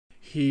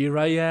Here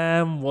I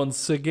am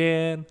once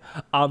again.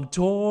 I'm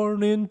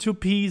torn into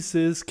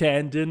pieces,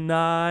 can't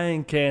deny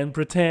and can't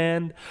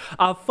pretend.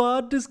 I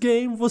thought this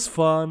game was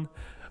fun,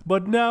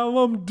 but now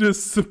I'm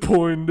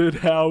disappointed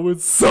how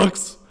it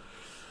sucks.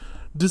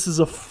 This is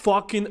a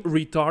fucking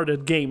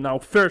retarded game. Now,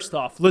 first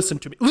off, listen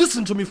to me.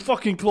 Listen to me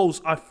fucking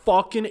close. I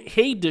fucking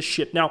hate this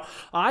shit. Now,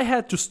 I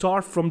had to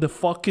start from the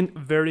fucking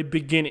very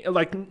beginning.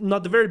 Like,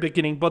 not the very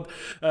beginning, but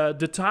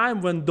the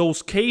time when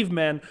those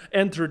cavemen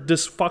entered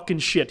this fucking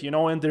shit, you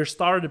know, and they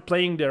started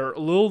playing their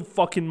little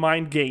fucking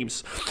mind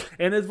games.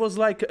 And it was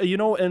like, you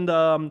know, and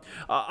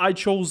I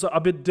chose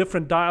a bit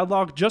different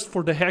dialogue just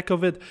for the heck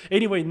of it.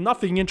 Anyway,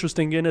 nothing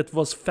interesting in it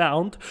was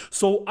found.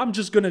 So I'm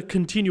just gonna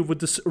continue with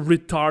this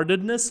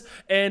retardedness.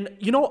 And,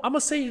 you know, I'm gonna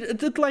say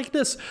it like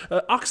this.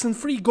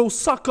 Oxenfree, go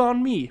suck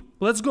on me.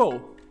 Let's go.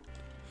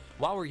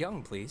 While we're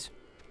young, please.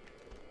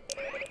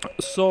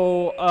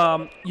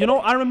 So, you know,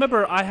 I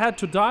remember I had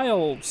to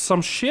dial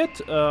some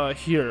shit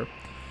here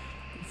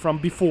from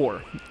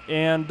before.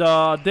 And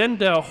then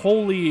the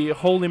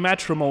holy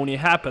matrimony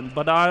happened.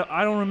 But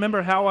I don't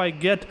remember how I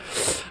get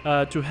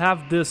to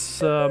have this,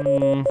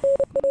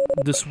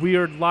 this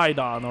weird light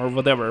on or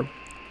whatever.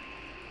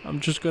 I'm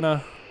just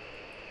gonna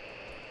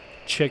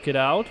check it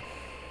out.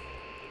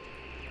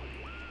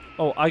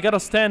 Oh, I gotta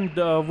stand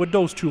with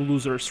those two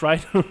losers,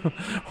 right?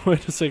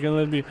 Wait a second,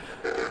 let me...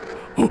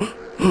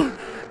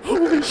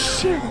 Holy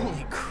shit!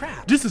 Holy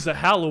crap! This is a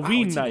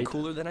Halloween it's night. Even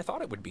cooler than I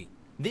thought it would be.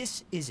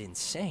 This is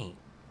insane.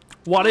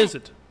 What is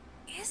it?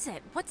 Is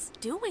it? What's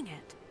doing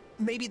it?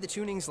 Maybe the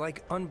tuning's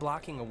like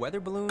unblocking a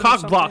weather balloon.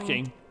 Cock or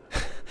blocking.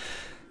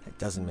 It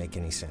doesn't make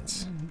any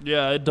sense.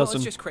 Yeah, it doesn't. Well,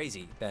 it's just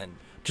crazy, Ben.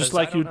 Just 'Cause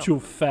like I don't you know. two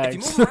If you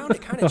fags. move around,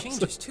 it kind of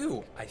changes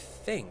too, I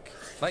think.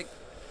 Like,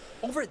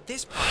 over at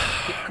this part.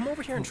 Here, come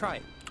over here and try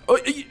it. Oh,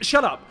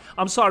 shut up.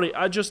 I'm sorry.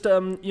 I just,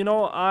 you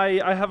know,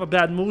 I have a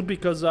bad mood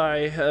because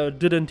I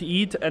didn't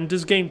eat, and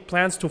this game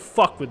plans to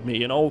fuck with me,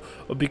 you know,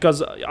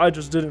 because I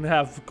just didn't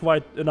have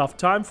quite enough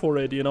time for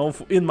it, you know,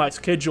 in my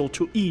schedule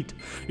to eat.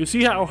 You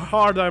see how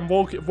hard I'm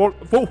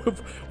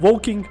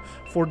working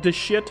for this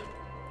shit?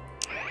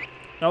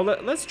 Now,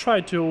 let's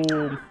try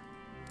to...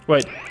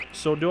 Wait,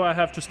 so do I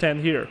have to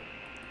stand here?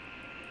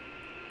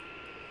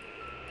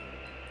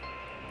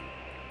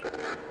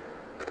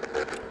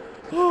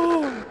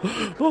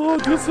 Oh,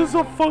 this is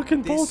a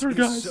fucking poltergeist.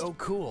 This is so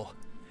cool.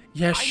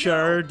 Yeah,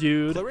 sure,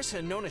 dude. Clarissa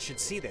and Nona should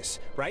see this,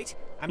 right?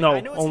 I mean, No,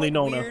 I know it's only like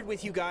Nona. weird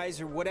with you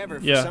guys or whatever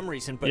for Yeah. some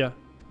reason, but Yeah.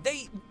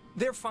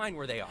 They're fine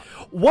where they are.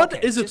 What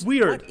Okay, is it just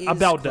weird what is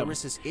about them?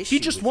 Clarissa's He issue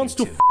just with wants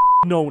you to two?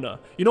 Nona.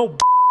 You know,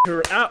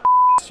 her ass.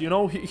 You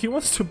know, he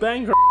wants to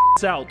bang her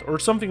out or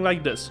something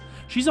like this.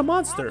 She's a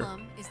monster.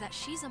 Problem is that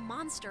she's a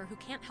monster who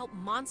can't help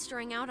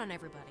monstering out on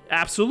everybody.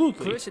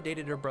 Absolutely. Clarissa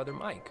dated her brother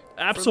Mike.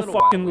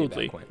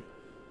 Abso-fucking-lutely.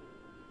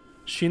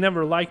 She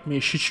never liked me.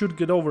 She should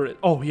get over it.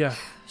 Oh, yeah.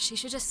 She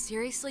should just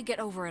seriously get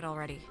over it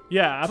already.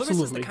 Yeah, Clarissa's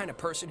the absolutely. kind of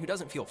person who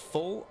doesn't feel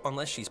full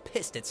unless she's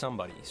pissed at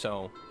somebody,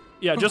 so...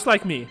 Yeah, just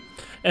like me.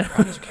 And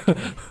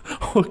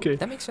okay.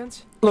 That makes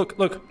sense. Look,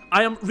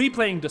 I am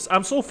replaying this.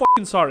 I'm so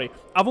fucking sorry.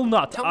 I will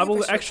not. Tell I me if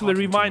will start actually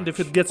talking too rewind if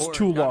much, it gets or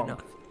too not long.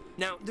 enough.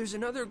 Now, there's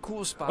another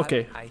cool spot,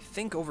 Okay. I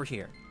think over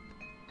here.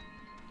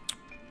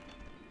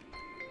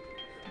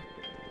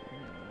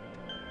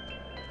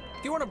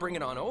 If you want to bring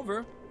it on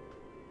over.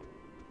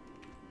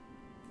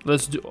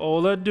 Let's do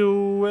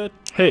it.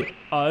 Hey,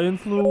 I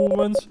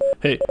influence.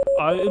 Hey,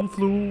 I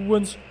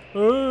influence.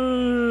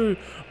 Hey,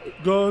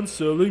 gun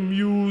selling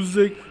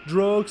music,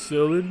 drug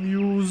selling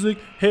music.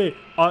 Hey,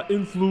 I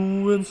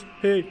influence.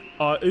 Hey,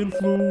 I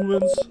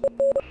influence.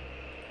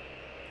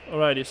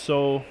 Alrighty,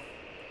 so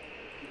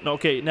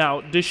okay,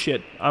 now this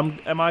shit.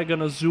 Am I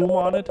gonna zoom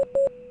on it?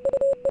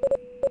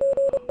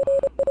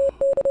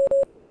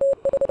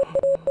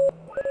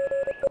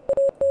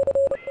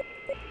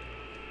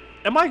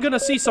 Am I gonna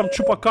see some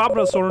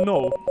chupacabras or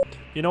no?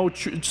 You know,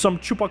 some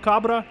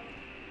chupacabra?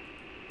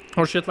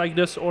 Or shit like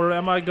this? Or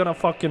am I gonna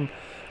fucking...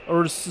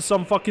 Or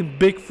some fucking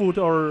Bigfoot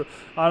or...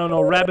 I don't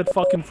know, rabbit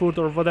fucking foot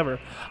or whatever.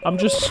 I'm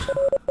just...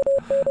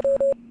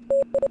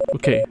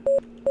 Okay.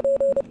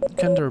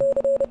 Can there...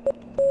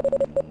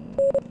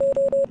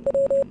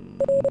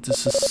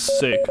 This is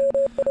sick.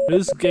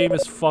 This game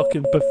is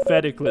fucking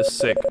pathetically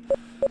sick.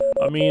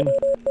 I mean...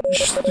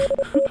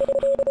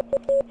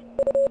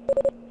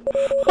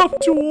 I'm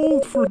too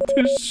old for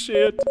this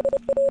shit.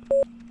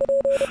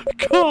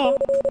 God,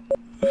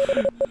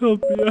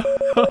 help me out.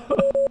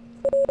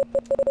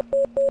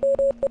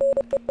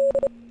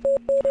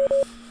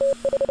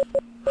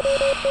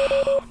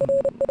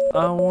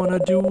 I don't wanna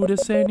do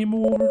this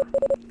anymore.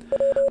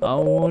 I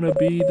wanna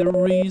be the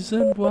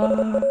reason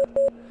why.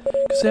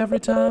 'Cause every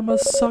time I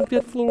suck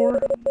that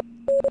floor,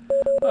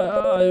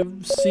 I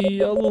see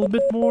a little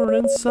bit more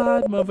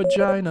inside my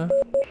vagina.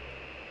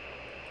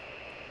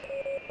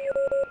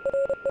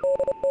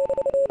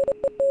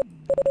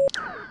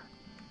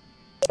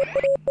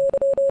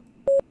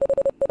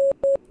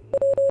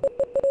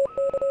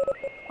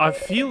 I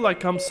feel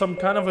like I'm some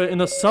kind of in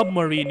a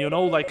submarine, you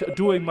know, like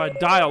doing my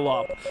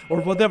dial-up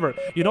or whatever.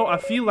 You know, I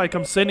feel like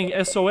I'm sending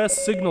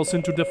SOS signals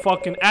into the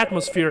fucking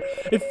atmosphere.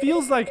 It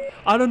feels like,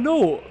 I don't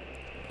know.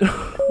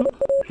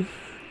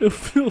 It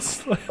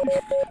feels like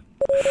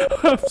I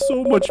have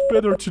so much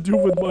better to do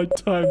with my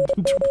time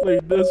than to play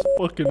this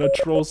fucking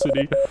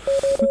atrocity.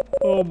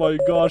 Oh my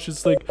gosh,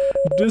 it's like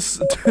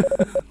this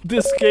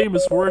this game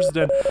is worse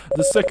than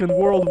the Second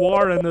World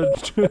War and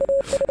the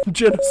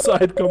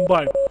genocide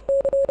combined.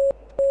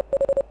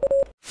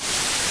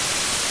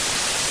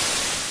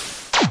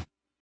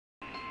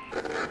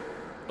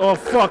 Oh,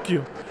 fuck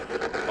you.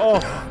 Oh.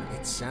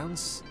 It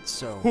sounds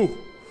so... Who?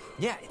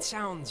 Yeah, it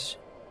sounds,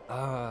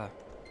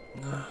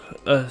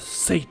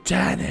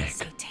 Satanic.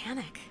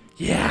 Satanic. not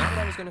what Yeah.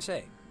 I was gonna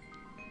say.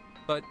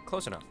 But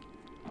close enough.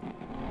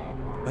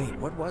 Wait,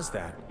 what was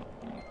that?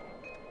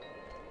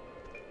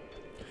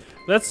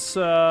 Let's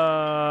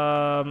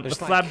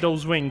flap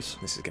those wings.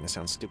 This is gonna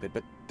sound stupid,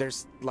 but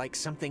there's like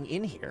something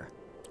in here.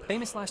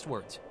 Famous last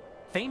words.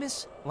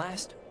 Famous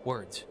last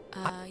words.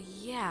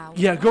 Yeah.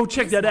 Yeah, go what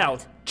check is that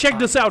out. Check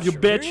this out, you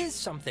Sure bitch. There is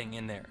something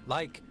in there,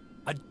 like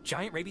a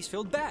giant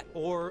rabies-filled bat,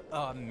 or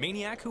a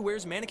maniac who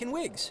wears mannequin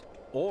wigs.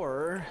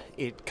 Or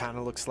it kind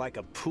of looks like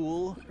a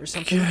pool or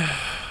something.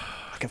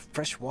 Like a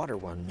freshwater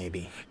one,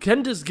 maybe.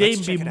 Can this game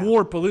Let's be check it out.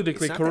 more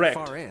politically It's not correct?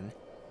 that far in.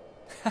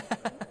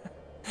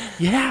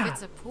 If Yeah.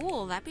 it's a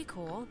pool, that'd be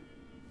cool.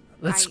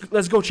 Let's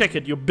go check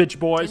it, you bitch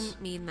boys.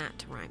 Didn't mean that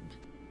to rhyme.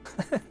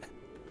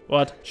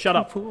 What? Shut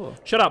up.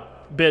 Shut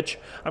up, bitch.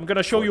 I'm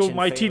gonna show you Fortune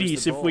my favors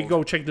titties the if we bold.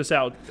 go check this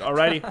out.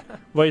 Alrighty?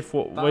 Wait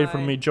for Bye.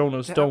 me,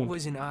 Jonas. That Don't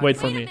was an odd- wait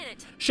for Wait a me.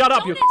 minute. Shut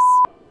up, you Jonas!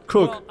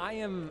 cook. Well, I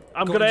am.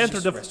 I'm going gonna to enter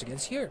just the- rest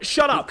against here.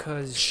 Shut up.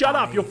 Because Shut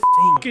up, you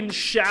I fucking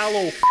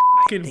shallow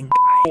fucking think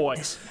boy.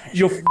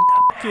 You're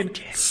fucking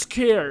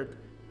scared.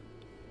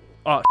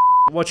 Oh,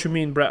 what you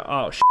mean, Brad?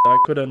 Oh, I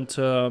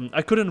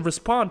couldn't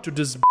respond to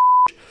this.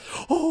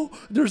 Oh,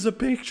 there's a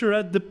picture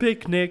at the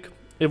picnic.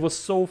 It was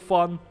so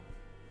fun.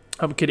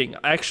 I'm kidding.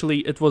 Actually,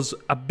 it was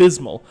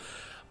abysmal.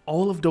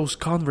 All of those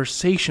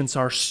conversations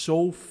are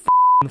so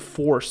fucking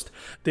forced.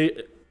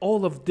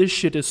 All of this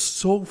shit is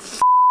so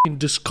fucking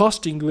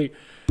disgustingly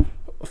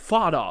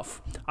thought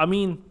of. I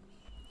mean,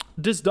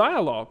 this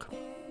dialogue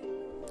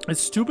is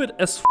stupid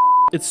as f.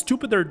 It's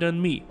stupider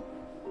than me.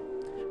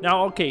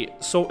 Now, okay,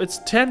 so it's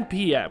 10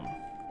 p.m.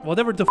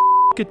 Whatever the f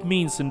it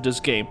means in this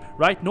game,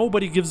 right?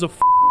 Nobody gives a f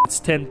it's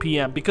 10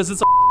 p.m. because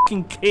it's a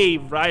fucking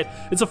cave, right?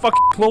 It's a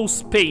fucking closed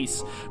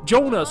space.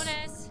 Jonas,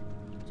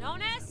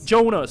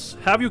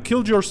 have you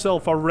killed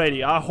yourself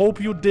already? I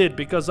hope you did,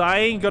 because I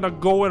ain't gonna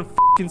go and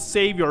fucking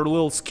save your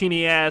little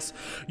skinny ass.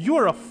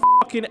 You're a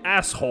fucking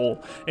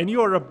asshole, and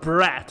you're a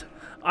brat.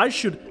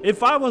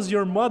 If I was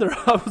your mother,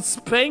 I would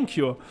spank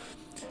you.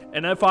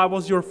 And if I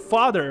was your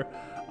father,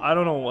 I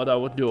don't know what I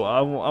would do.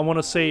 I want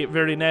to say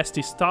very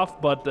nasty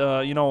stuff, but,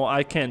 you know,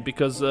 I can't,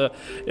 because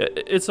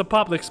it's a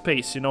public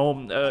space, you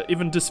know.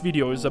 Even this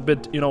video is a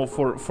bit, you know,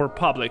 for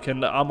public,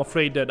 and I'm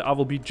afraid that I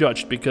will be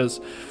judged because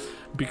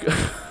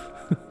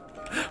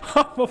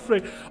I'm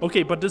afraid.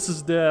 Okay, but this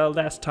is the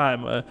last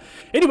time.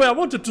 Anyway, I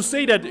wanted to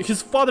say that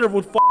his father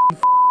would fucking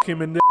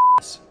him in the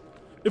ass.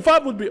 If I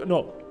would be...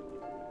 No.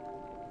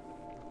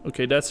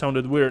 Okay, that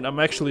sounded weird. I'm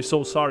actually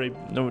so sorry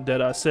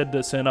that I said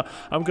this, and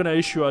I'm gonna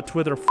issue a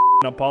Twitter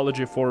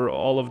apology for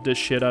all of this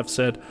shit I've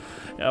said.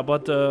 Yeah,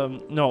 but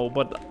no,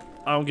 but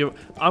I don't give.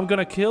 I'm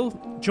gonna kill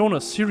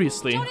Jonas.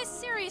 Seriously. Jonas,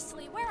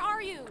 seriously, where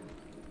are you?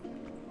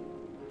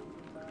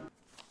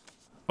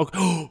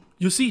 Okay.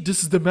 You see,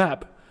 this is the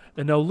map,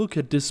 and now look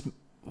at this.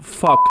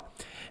 Fuck.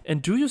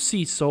 And do you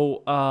see?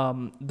 So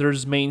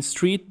there's Main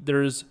Street.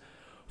 There's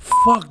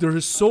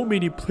so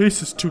many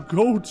places to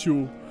go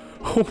to.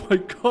 Oh my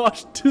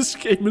gosh, this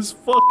game is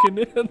fucking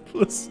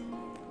endless.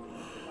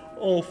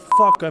 Oh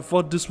fuck, I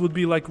thought this would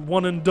be like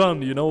one and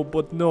done, you know,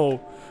 but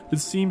no. It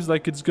seems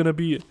like it's gonna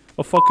be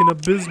a fucking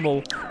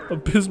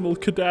abysmal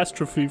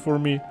catastrophe for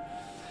me.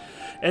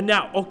 And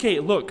now, okay,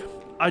 look,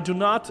 I do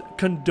not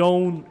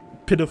condone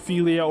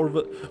pedophilia or...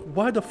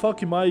 Why the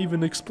fuck am I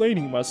even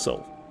explaining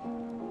myself?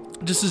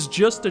 This is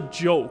just a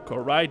joke,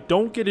 alright?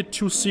 Don't get it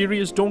too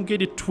serious, don't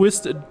get it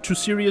twisted. Too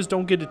serious,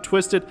 don't get it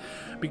twisted.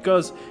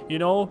 Because, you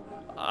know...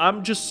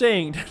 I'm just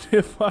saying that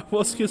if I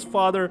was his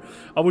father,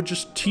 I would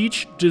just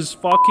teach this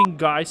fucking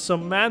guy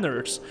some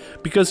manners.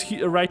 Because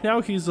right now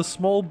he's a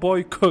small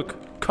boy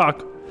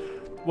cuck.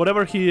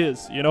 Whatever he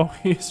is, you know,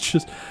 he's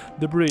just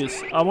debris.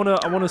 I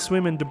wanna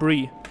swim in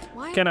debris.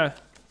 Why? Can I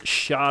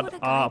shut Would a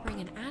guy up?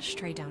 bring an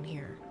ashtray down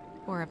here?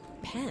 Or a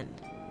pen?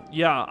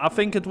 Yeah, I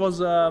think it was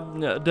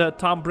the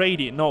Tom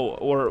Brady. No,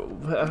 or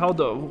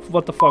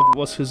what the fuck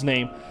was his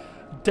name?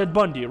 Ted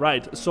Bundy,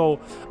 right? So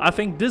I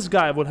think this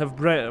guy would have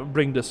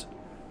bring this.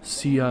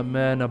 See a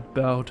man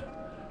about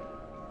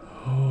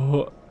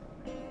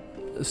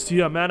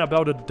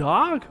a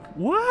dog?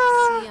 What?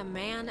 See a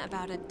man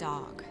about a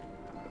dog.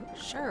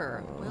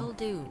 Sure, will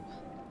do.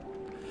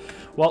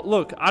 Well,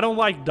 look, I don't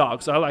like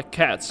dogs. I like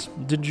cats.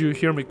 Did you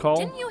hear me call?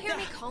 Didn't you hear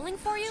me calling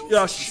for you?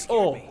 Yeah.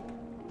 Oh.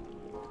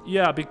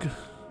 Yeah, because.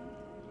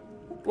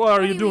 What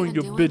are you you doing,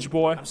 you even bitch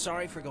boy? I'm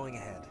sorry for going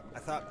ahead. I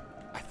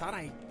thought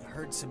I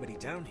heard somebody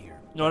down here.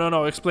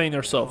 No. Explain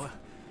yourself.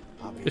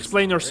 Obviously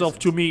Explain there yourself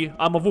to isn't. me.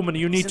 I'm a woman.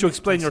 You need Isn't to this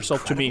explain place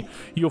yourself to me.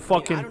 incredible? You I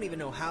fucking. don't even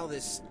know how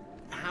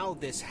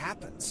this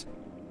happens.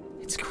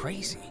 It's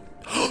crazy.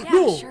 Yeah,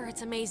 No. sure,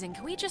 it's amazing.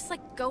 Can we just,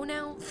 like, go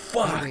now?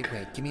 Fuck. Wait,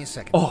 give me a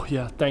second. Oh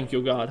yeah, thank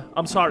you God.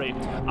 I'm sorry.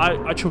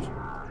 I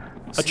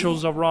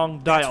chose the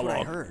wrong That's what I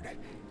dialogue. heard.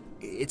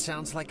 It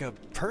sounds like a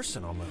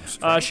person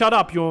almost. Right? Shut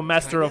up, you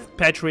master of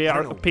I don't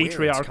know where it's coming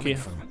patriarchy.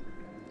 from.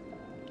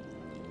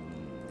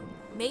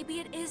 Maybe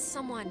it is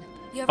someone.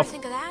 You ever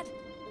think of that?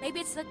 Maybe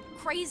it's the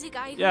crazy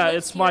guy who Yeah, lives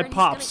it's here my and he's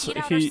pops. gonna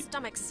eat out our He-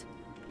 stomachs.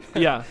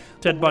 Yeah,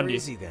 Ted Where Bundy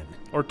is he then?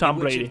 or Tom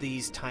In which Brady. of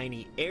these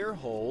tiny air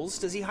holes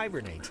does he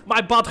hibernate?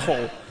 My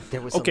butthole. There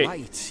was Okay. a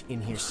light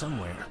in here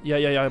somewhere. Yeah.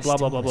 I Blah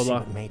still blah blah wanna blah see blah.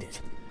 what made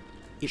it.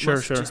 It Sure,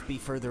 must sure. just be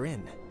further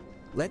in.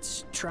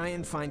 Let's try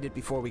and find it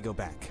before we go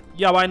back.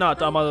 Yeah, why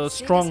not? I'm Well, a seeing as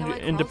strong, how I crawled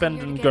in here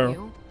independent to get girl.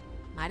 you,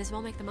 might as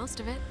well make the most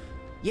of it.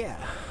 Yeah,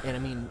 and I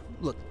mean,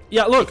 look.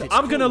 Yeah, look, if it's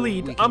I'm gonna cool,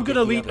 lead. we can I'm get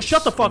gonna the lead. others,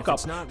 Shut the and fuck if up.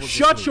 it's not, we'll just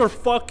Shut your leave.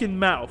 fucking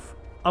mouth.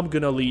 I'm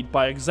gonna lead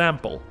by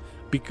example.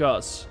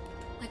 Because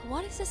Like,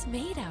 what is this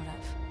made out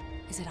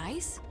of? Is it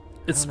ice?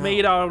 it's don't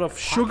made know. out of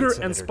sugar Pockets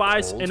of and it are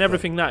spice cold, and but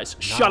everything nice.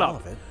 not Shut all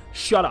up. of it.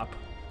 Shut up.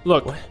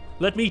 Look, What?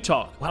 let me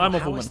talk. Wow, I'm a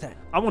how woman. is that?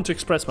 I want to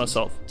express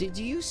myself. Did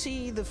you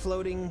see the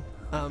floating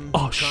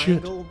Oh, shit.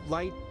 triangle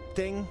light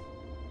thing?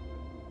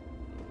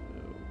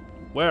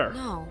 Where?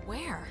 No,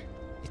 where?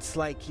 It's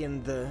like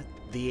in the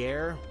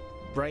air,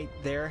 right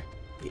there.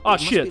 It Ah,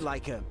 must shit. be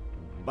like a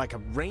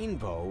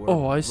rainbow. Or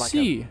Oh, I like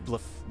see. A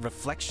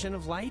reflection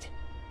of light.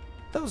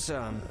 Those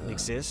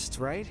exist,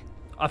 right?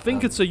 I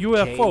think it's a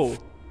UFO. Cave,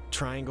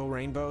 triangle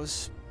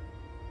rainbows.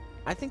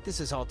 I think this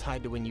is all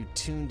tied to when you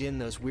tuned in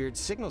those weird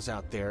signals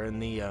out there in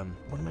the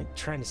what am I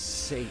trying to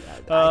say? I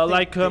think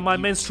Like that my you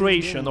tuned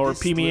menstruation in or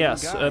this little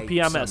PMS, guy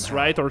PMS, somehow.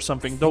 right, or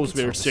something. I think Those it's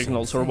all weird the same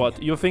signals, or thing.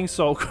 what? You think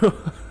so?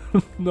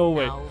 No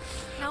way. No.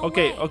 No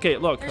Okay, way. okay,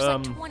 look, There's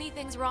like 20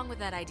 things wrong with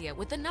that idea.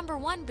 With the number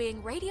one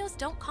being radios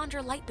don't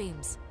conjure light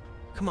beams.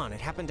 Come on,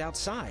 it happened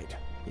outside.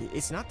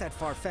 It's not that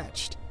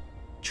far-fetched.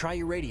 Try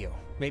your radio.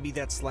 Maybe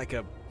that's like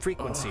a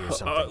frequency or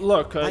something.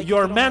 Look, I think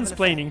you're it'll have an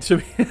mansplaining to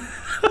me.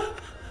 Yeah,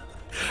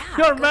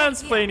 You're good idea.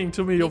 mansplaining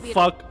to me, you Maybe it'll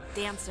fuck.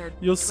 Dance or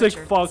You twitch sick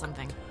or fuck.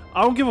 Something.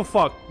 I don't give a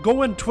fuck.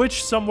 Go and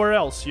Twitch somewhere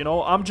else, you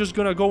know? I'm just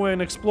gonna go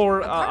and explore.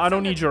 Apart I don't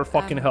from need the, your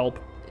fucking help.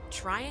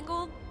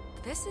 Triangle?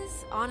 This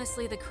is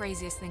honestly the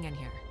craziest thing in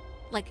here.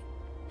 Like,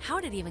 how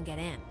did it even get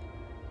in?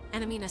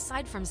 And I mean,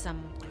 aside from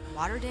some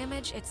water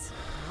damage, it's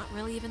not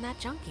really even that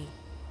junky.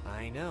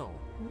 I know.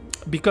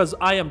 Because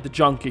I am the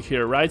junkie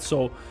here, right?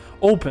 So,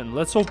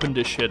 let's open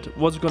this shit.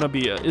 What's gonna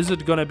be? Is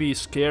it gonna be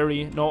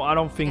scary? No, I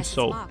don't think Guess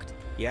so. It's locked.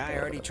 Yeah, I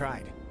already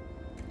tried.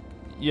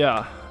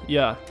 Yeah.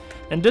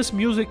 And this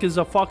music is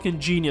a fucking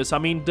genius. I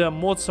mean, the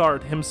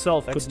Mozart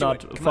himself Let's could do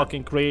not it. Come on.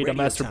 fucking create a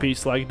Radio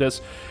masterpiece like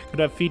this.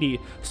 Graffiti.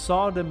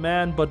 Saw the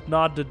man, but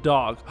not the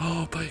dog.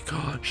 Oh my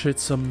gosh,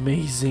 it's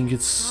amazing.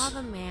 Saw It's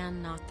the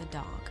man, not the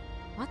dog.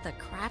 What the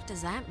crap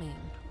does that mean?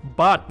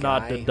 but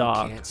not Guy the who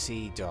dog. Can't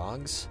see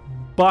dogs.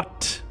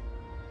 But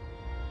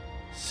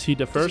see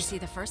the Did you first. see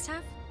the first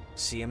half?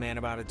 See a man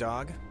about a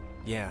dog?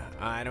 Yeah,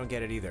 I don't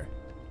get it either.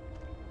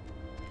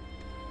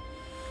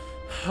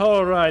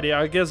 Alrighty,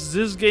 I guess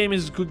this game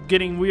is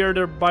getting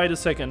weirder by the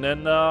second.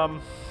 And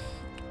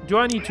do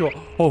I need to?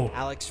 Oh,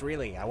 Alex,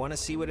 really, I want to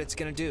see what it's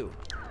gonna do.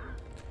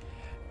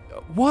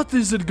 what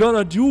is it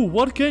gonna do?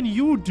 What can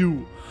you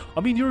do? I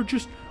mean, you're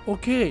just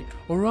okay.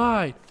 All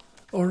right.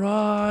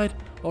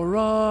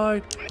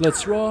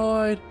 Let's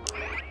ride.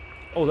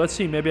 Oh, let's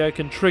see. Maybe I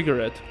can trigger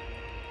it.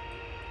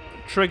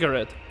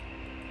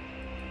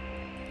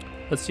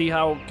 Let's see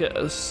how it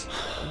goes.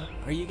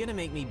 Are you gonna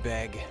make me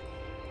beg?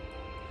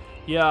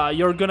 Yeah,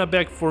 you're gonna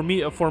beg for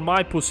me, for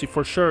my pussy,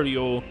 for sure,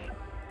 you.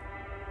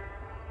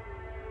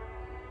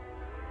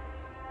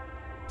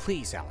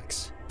 Please,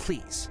 Alex.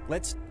 Please,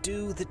 let's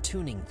do the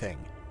tuning thing.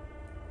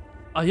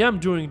 I am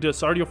doing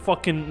this. Are you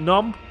fucking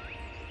numb?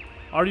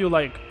 Are you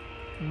like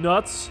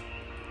nuts?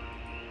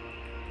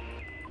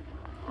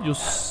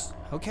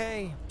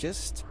 Okay,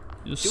 just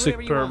You do sick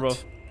whatever you pervo.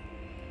 want.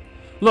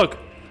 Look,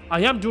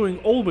 I am doing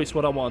always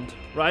what I want,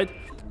 right?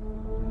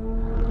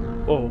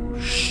 Oh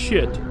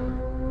shit.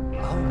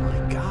 Oh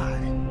my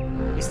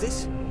god. Is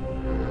this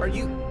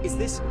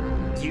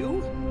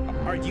you?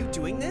 Are you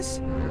doing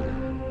this?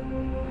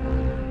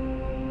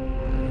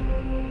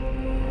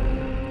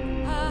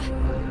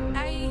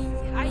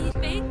 I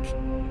think.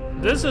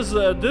 This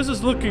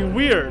is looking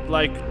weird.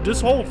 Like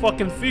this whole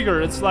fucking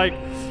figure, it's like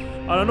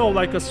I don't know,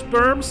 like a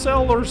sperm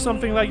cell or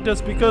something like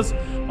this. Because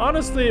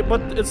honestly,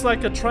 but it's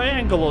like a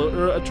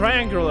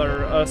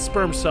triangular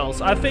sperm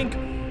cells. I think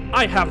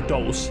I have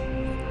those.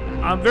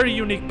 I'm a very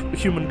unique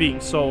human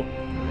being, so.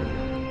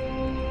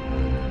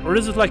 Or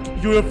is it like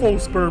UFO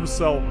sperm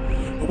cell?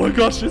 Oh my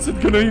gosh, is it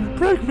gonna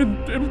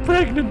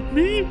impregnate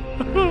me?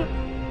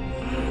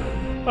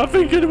 I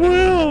think it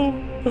will.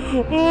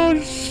 Oh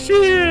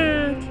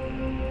shit.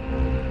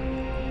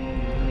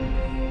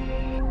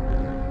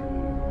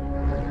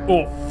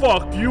 Oh,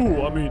 fuck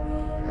you. I mean,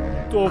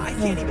 I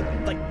can't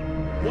even, like,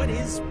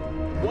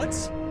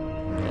 what's...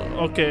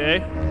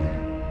 Okay.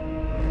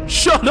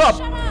 Shut up!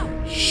 Shut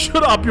up!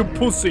 Shut up, you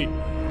pussy!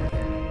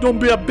 Don't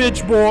be a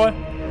bitch, boy.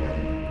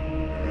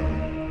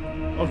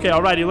 Okay,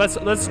 alrighty.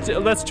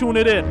 Let's tune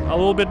it in a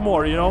little bit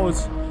more. You know,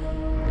 it's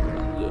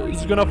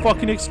gonna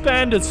fucking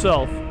expand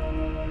itself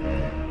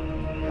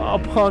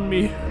upon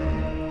me.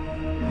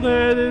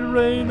 Let it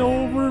rain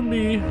over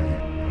me.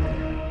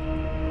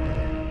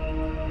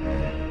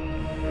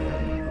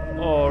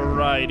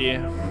 Alrighty.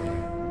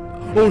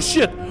 Oh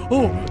shit!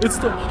 Oh, it's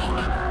the.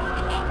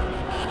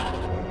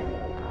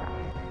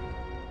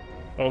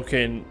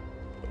 Okay.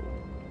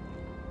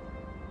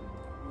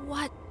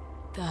 What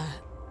the?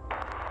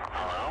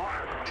 Hello?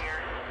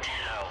 Dear,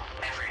 tell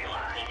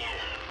everyone.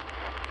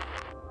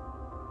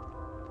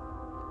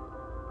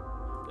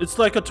 It's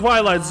like a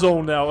Twilight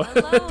Zone now.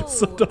 Hello.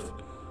 Episode of.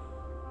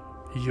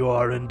 You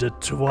are in the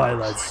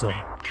Twilight Zone.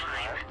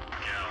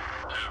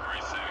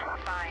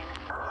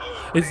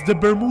 It's the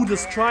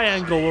Bermuda's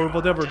Triangle or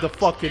whatever the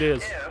fuck it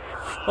is.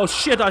 Oh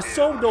shit, I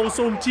saw those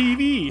on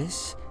TV.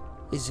 This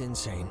is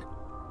insane.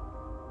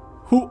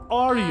 Who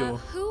are you?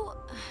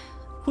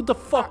 Who the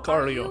fuck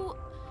are you?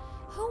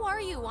 Who are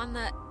you on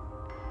the?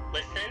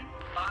 Listen,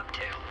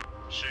 bobtail,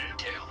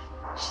 tail,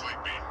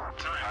 sleepy,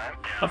 time.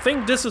 I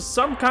think this is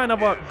some kind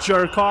of a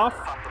jerk off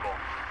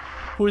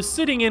who is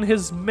sitting in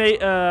his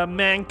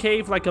man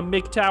cave like a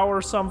MGTOW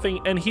or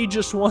something, and he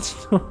just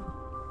wants to.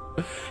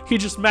 He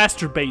just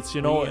masturbates,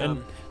 you know,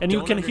 and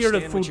you can hear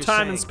it through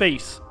time and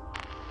space.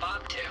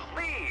 Bobtail,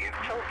 leave,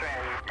 children,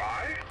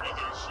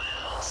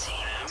 bye. See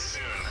you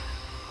soon.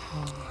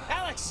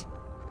 Alex!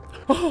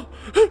 Oh,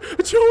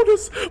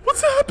 Jonas,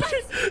 what's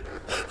happening?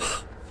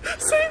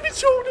 Save me,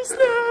 Jonas,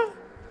 now!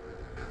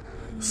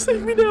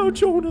 Save me now,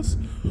 Jonas!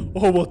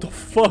 Oh, what the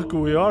fuck?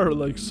 We are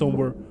like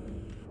somewhere.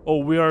 Oh,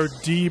 we are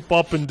deep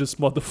up in this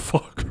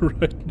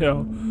motherfucker right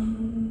now.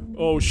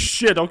 Oh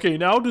shit, okay,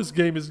 now this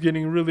game is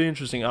getting really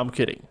interesting. I'm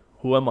kidding.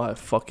 Who am I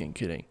fucking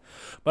kidding?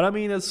 But I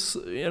mean, it's,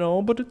 you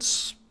know, but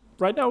it's,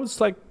 right now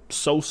it's like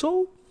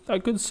so-so, I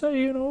could say,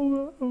 you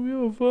know,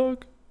 oh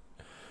fuck.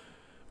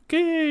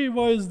 Okay,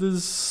 why is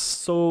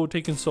this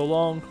taking so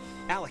long?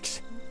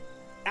 Alex!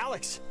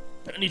 Alex!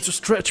 I need to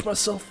stretch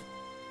myself.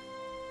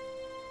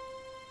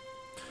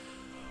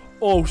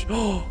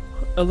 Oh,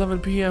 11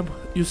 p.m.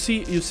 You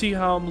see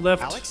how I'm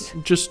left? Alex?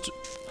 Just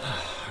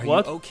Are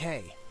what? you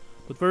okay?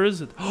 But where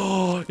is it?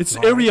 Oh, it's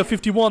Lord, Area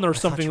 51 or I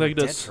something thought you like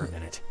were this. dead for a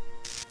minute.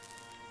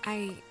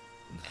 I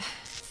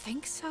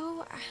think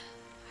so.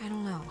 I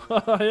don't know.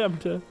 I am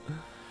dead.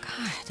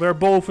 God. We're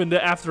both in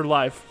the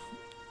afterlife.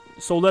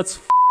 So let's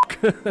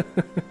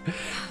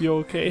You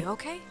okay? You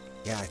okay?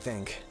 Yeah, I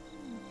think.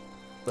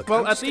 Look, Well,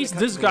 I'm at just gonna least cut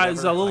this through guy whatever,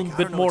 is a little like, I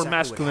bit don't know more exactly what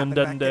masculine happened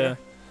than back the there,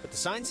 but the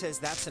sign says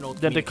that's an old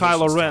than the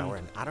communications Kylo Ren. tower,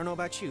 and I don't know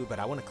about you, but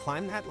I want to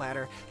climb that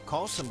ladder,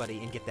 call somebody,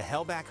 and get the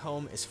hell back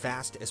home as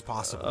fast as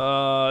possible.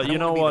 I don't you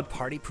know wanna be what? the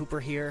party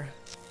pooper here,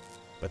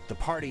 but the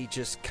party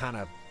just kind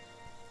of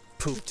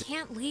We pooped.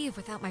 can't leave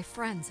without my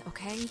friends,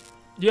 okay?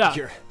 Yeah.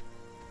 You're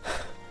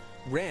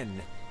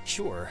Ren,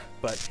 sure,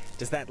 but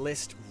does that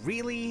list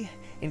really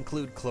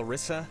include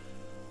Clarissa?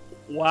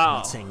 I'm Wow.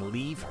 not saying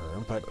leave her,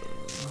 but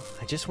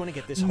I just want to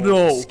get this whole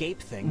No,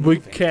 escape thing we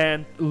moving.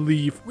 can't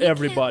leave We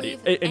everybody.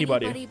 can't leave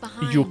Anybody.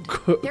 behind. You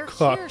They're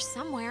cook. here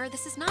somewhere.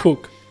 This is not.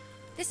 Cook.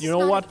 This You is know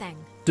not what? a thing.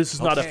 This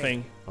is not a Okay,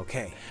 thing.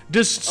 Okay.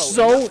 This is Oh,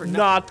 so enough for nothing.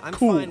 not I'm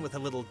cool. fine with a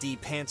little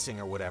de-pantsing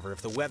or whatever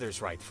if the weather's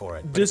right for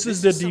it. But This if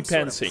is the some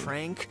sort of de-pantsing.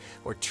 prank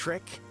or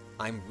trick,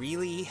 I'm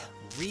really,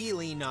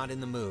 really not in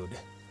the mood.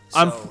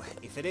 I'm So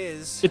if it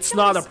is, It's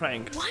not a Jonas,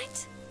 prank.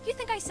 What? You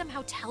think I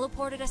somehow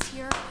teleported us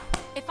here?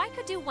 If I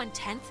could do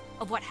 1/10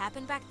 of what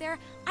happened back there,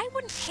 I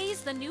wouldn't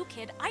haze the new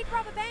kid. I'd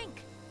rob a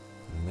bank.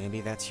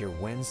 maybe that's your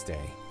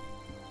Wednesday.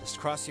 Just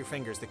cross your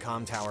fingers the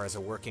comm tower has a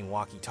working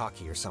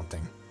walkie-talkie or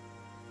something.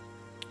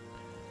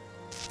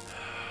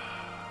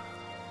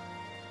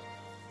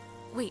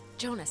 Wait,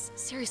 Jonas,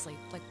 seriously,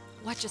 like,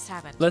 what just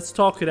happened? Let's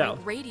talk it My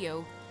out.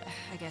 radio,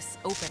 I guess,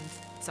 opened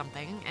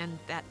something, and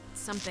that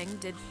something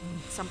did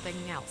something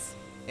else.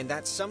 And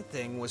that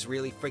something was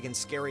really friggin'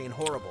 scary and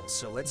horrible.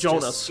 So let's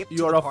Jonas, just skip to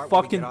you're the a part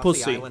where we fucking get off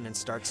pussy. the island and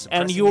start And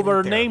suppressing you it in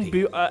were therapy.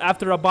 named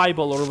after a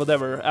Bible or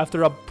whatever,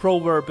 after a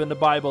proverb in the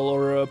Bible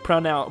or a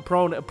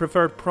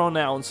preferred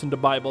pronouns in the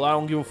Bible. I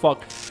don't give a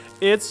fuck.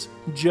 It's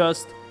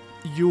just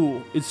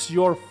you. It's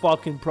your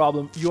fucking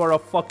problem. You are a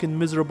fucking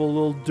miserable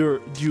little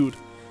dude.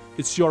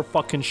 It's your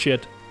fucking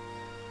shit.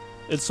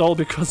 It's all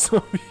because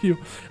of you.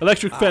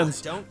 Electric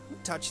fence. Don't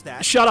touch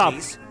that. Shut up.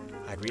 please.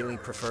 I'd really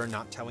prefer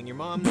not telling your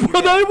mom.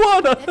 But I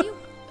wanna. Have you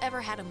ever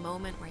had a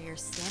moment where you're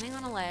standing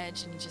on a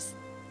ledge and you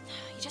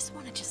just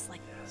want to just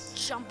like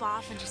jump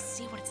off and just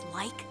see what it's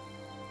like?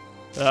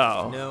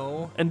 Oh.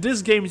 No. And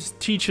this game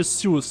teaches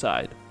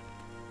suicide.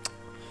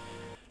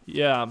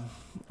 Yeah,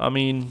 I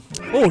mean,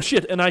 oh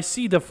shit! And I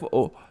see the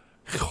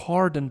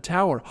Harden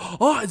Tower.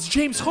 Oh, it's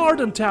James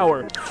Harden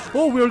Tower.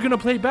 Oh, we're gonna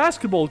play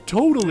basketball.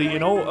 Totally, you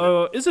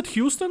know. Is it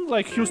Houston?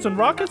 Like Houston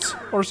Rockets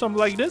or something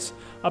like this?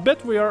 I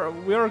bet we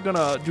are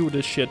gonna do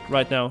this shit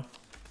right now.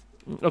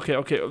 Okay.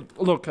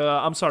 Look,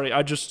 I'm sorry.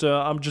 I'm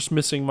just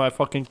missing my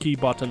fucking key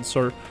buttons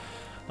or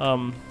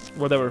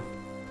whatever.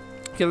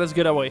 Okay, let's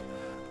get away.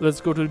 Let's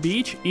go to the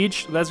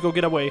beach. Let's go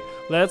get away.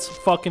 Let's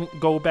fucking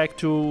go back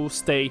to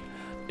stay.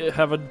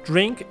 Have a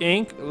drink,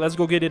 ink. Let's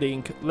go get it,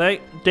 ink.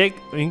 Take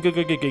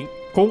ink.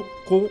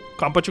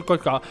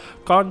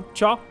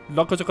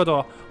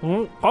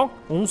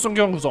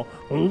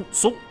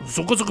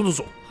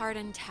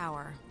 Harden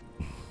Tower.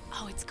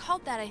 Oh, it's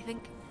called that, I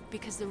think,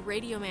 because the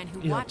radio man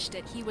who watched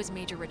it, he was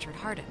Major Richard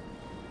Harden.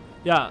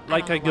 Yeah,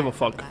 like I give a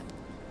fuck.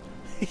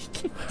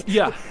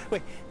 Yeah.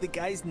 Wait, the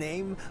guy's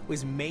name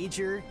was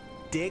Major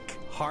Dick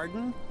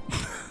Harden?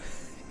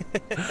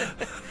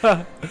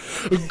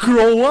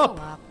 Grow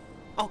up.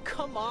 Oh,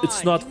 come on.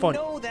 It's not funny.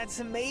 No, that's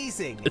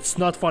amazing. It's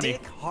not funny.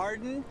 Dick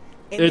Harden?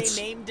 And It's-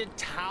 they named a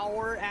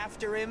tower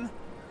after him?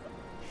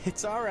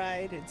 It's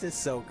alright. It's a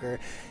soaker.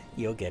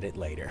 You'll get it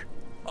later.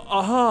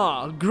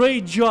 Aha,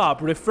 great job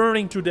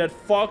referring to that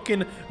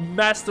fucking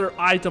master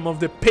item of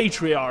the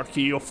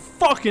patriarchy, you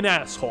fucking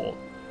asshole.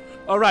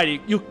 Alrighty,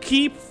 you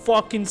keep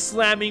fucking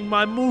slamming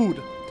my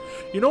mood.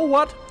 You know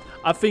what?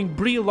 I think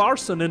Brie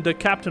Larson in the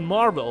Captain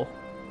Marvel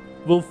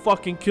will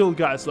fucking kill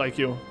guys like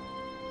you.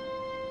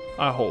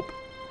 I hope.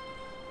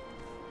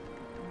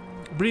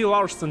 Brie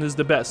Larson is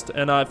the best,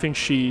 and I think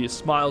she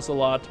smiles a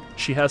lot.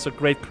 She has a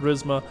great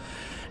charisma,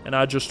 and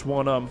I just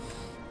wanna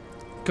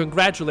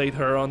congratulate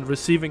her on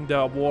receiving the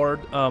award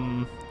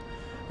and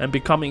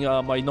becoming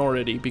a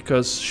minority,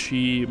 because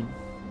she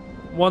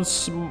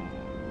wants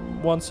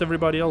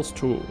everybody else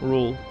to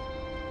rule,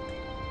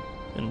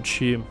 and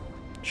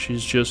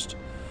she's just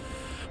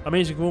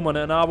amazing woman,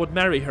 and I would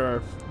marry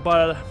her,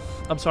 but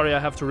I'm sorry, I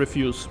have to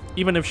refuse.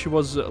 Even if she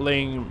was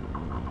laying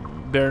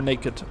bare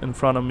naked in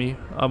front of me,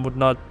 I would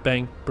not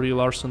bang Brie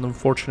Larson,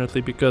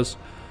 unfortunately, because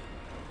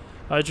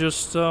I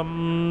just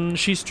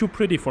she's too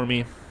pretty for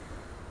me.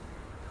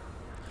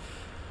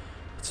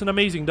 It's an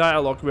amazing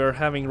dialogue we're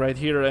having right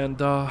here, and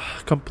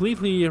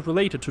completely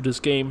related to this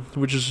game,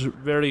 which is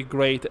very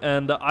great.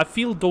 And I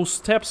feel those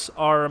steps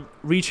are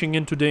reaching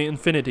into the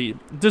infinity.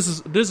 This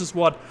is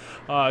what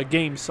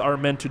games are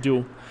meant to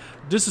do.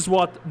 This is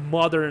what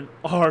modern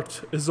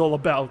art is all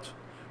about.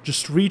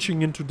 Just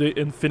reaching into the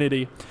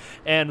infinity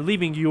and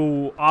leaving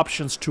you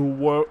options to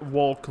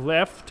walk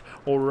left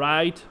or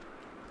right.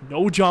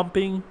 No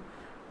jumping,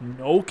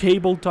 no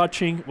cable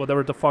touching,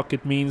 whatever the fuck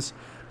it means.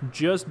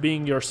 Just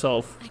being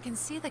yourself. I can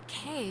see the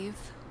cave,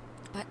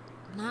 but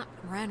not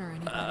Ren or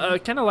anybody.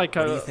 Kind of like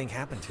What do you think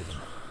happened to them?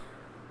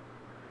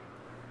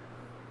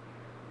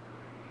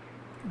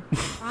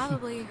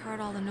 Probably heard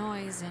all the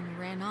noise and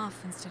ran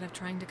off instead of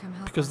trying to come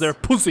help because us. they're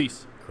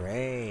pussies.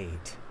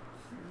 Great.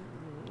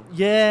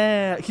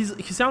 Yeah, he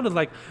sounded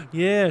like,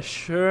 yeah,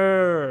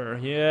 sure,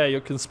 yeah, you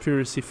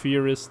conspiracy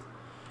theorist,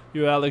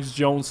 you Alex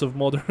Jones of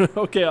modern.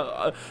 Okay,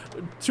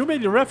 too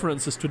many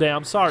references today.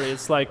 I'm sorry.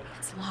 It's like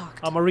It's locked.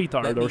 I'm a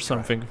retard Let me or try.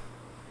 something.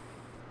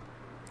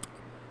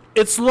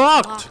 It's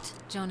locked.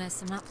 Locked,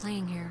 Jonas. I'm not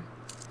playing here.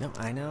 No,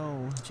 I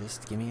know.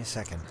 Just give me a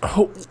second.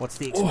 Oh, What's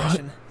the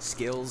expression?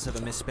 Skills of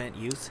a misspent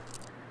youth?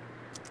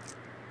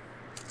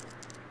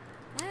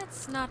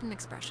 That's not an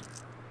expression.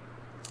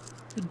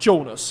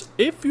 Jonas,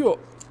 if you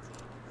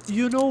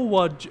know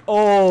what?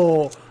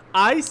 Oh,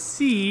 I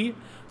see.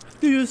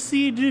 Do you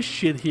see this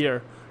shit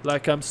here?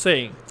 Like I'm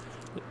saying,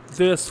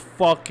 this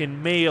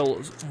fucking male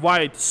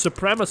white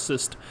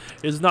supremacist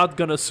is not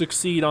gonna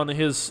succeed on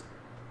his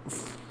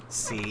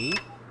See?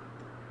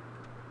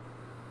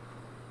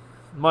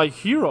 my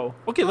hero.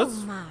 Okay, Oh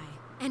let's. my.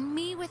 And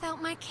me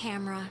without my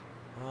camera.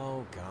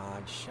 Oh,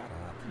 God, shut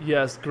up.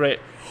 Yes, great.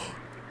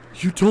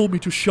 You told me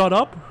to shut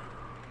up.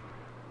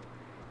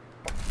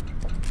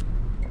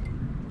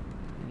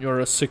 You're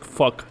a sick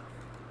fuck.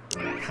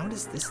 How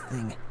does this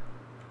thing...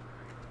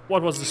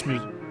 What was this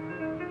music?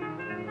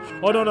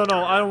 Oh, no,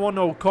 I don't want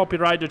no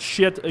copyrighted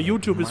shit.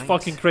 YouTube is might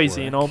fucking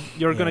crazy, you know. work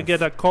You're gonna if-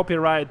 get a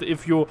copyright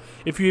if you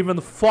even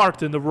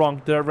fart in the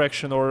wrong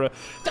direction, or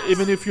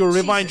even if you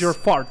rewind your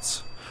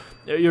farts.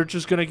 You're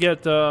just gonna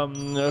get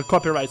a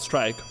copyright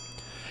strike.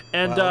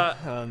 And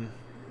Well,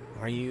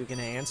 are you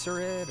gonna answer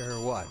it, or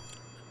what?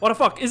 what the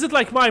fuck? Is it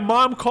like my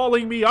mom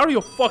calling me? Are you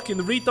a fucking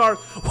retard?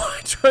 Why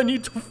do I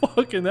need to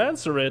fucking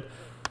answer it?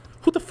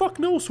 Who the fuck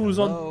knows who's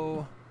on?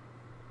 Hello?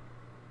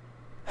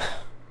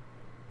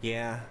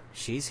 Yeah,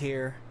 she's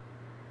here.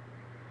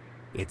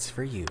 It's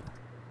for you.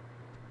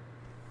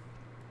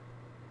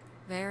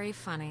 Very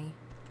funny.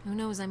 Who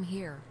knows I'm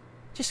here?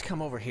 Just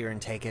come over here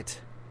and take it.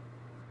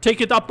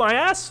 Take it up my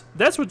ass?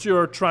 That's what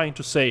you're trying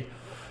to say.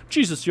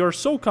 Jesus, you're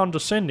so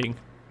condescending.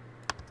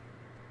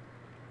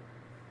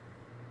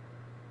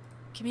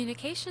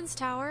 Communications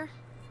tower?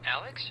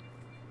 Alex?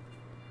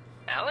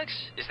 Alex?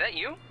 Is that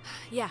you?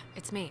 Yeah,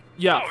 it's me.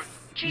 Yeah, Oh,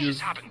 Jesus,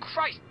 hopping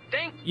Christ!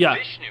 Thank Yeah.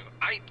 Vishnu.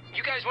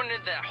 You guys went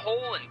into that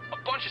hole and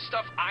a bunch of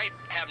stuff. I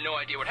have no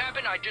idea what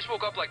happened. I just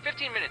woke up like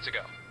 15 minutes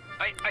ago.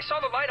 I saw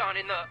the light on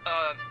in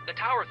the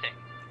tower thing.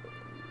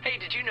 Hey,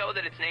 did you know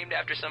that it's named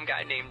after some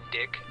guy named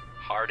Dick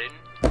Harden?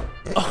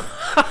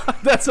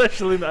 That's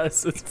actually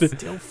nice. It's been...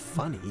 Still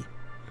funny.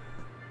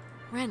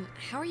 Ren,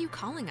 how are you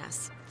calling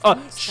us? Oh,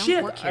 Phones don't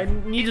shit! work I here.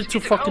 needed to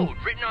It's a fucking... code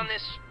written on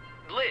this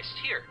list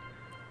here.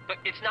 But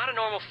it's not a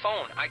normal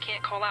phone. I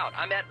can't call out.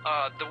 I'm at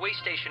the way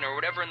station or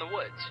whatever in the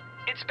woods.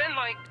 It's been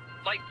like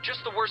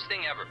just the worst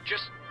thing ever.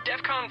 Just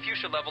DEFCON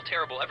fuchsia level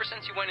terrible ever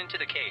since you went into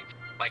the cave.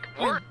 Like,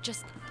 Ren, word.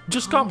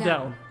 Just calm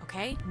down.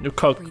 Okay? You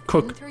Breathe in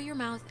cook. through your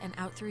mouth and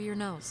out through your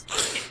nose.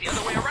 It's the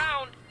other way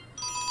around.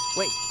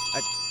 Wait,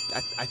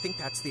 I think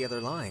that's the other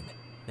line.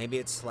 Maybe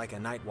it's like a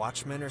night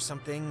watchman or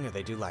something, or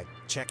they do like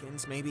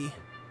check-ins maybe?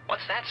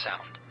 What's that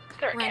sound? Is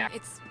there a Ren, cat?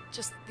 it's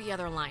just the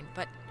other line,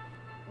 but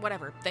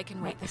whatever. They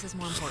can wait. This is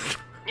more important.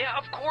 Yeah,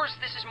 of course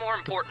this is more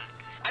important.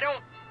 I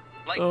don't...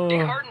 Like, Oh. Dick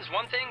Harden's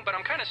one thing, but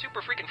I'm kind of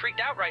super freaking freaked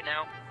out right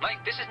now.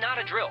 Like, this is not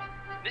a drill.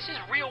 This is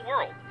real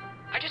world.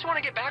 I just want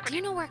to get back with Do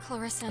you know where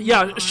Clarissa and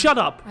Yeah, Mom are? shut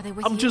up. Are they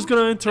with I'm you? just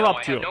gonna No, I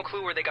interrupt have you. no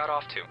clue where they got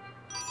off to.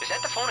 Is that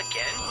the phone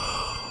again?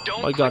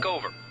 Don't My click God.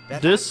 over.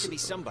 That This- has to be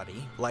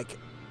somebody, like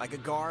a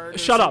guard or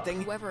Shut up.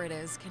 something. Whoever it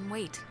is can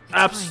wait. It's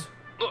Abs. fine.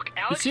 Look,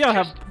 Alex, see, I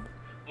have- just...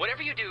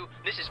 Whatever you do,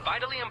 this is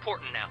vitally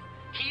important now.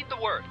 Heed the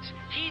words.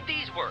 Heed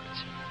these words.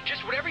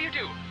 Just whatever you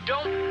do,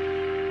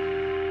 don't...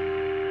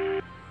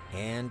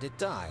 And it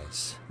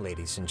dies,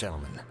 ladies and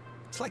gentlemen.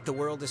 It's like the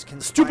world is Stupid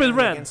conspiring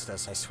Ren. against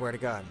us, I swear to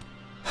God.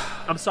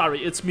 I'm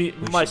sorry, it's me,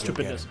 We my should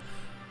go get stupidness. him.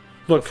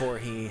 Look, Before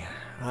he,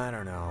 I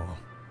don't know,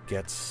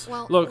 gets...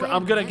 Well, look, wait a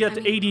I'm gonna minute.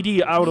 get I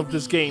mean, ADD out of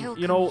this maybe game. he'll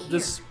You know, come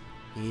this...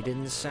 here. He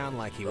didn't sound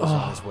like he was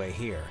on his way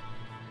here.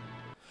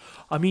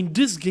 I mean,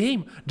 this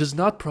game does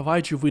not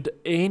provide you with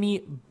any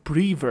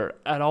breather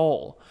at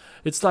all.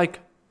 It's like,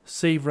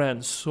 save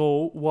Ren,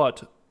 so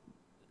what?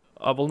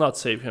 I will not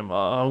save him.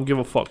 I don't give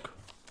a fuck.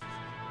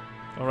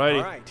 Alrighty.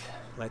 Alright,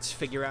 let's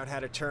figure out how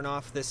to turn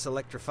off this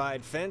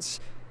electrified fence,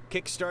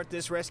 kickstart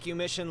this rescue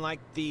mission like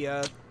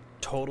the,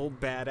 total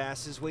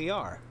badasses we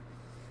are.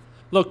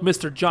 Look,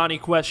 Mr. Johnny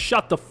Quest,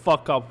 shut the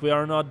fuck up. We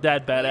are not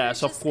that We're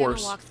badass, of just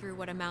course. gonna walk through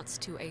what amounts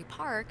to a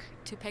park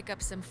to pick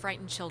up some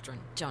frightened children,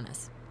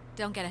 Jonas.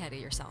 Don't get ahead of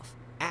yourself.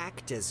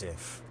 Act as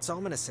if. That's all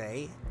I'm gonna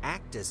say.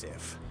 Act as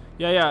if.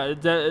 Yeah,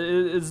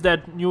 it's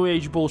that new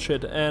age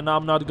bullshit, and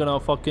I'm not gonna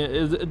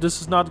fucking... This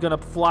is not gonna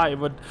fly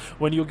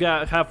when you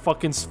have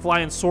fucking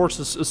flying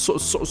sorcerers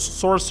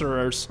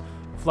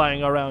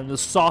flying around, the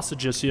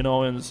sausages, you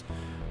know, and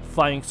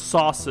flying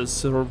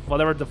sauces, or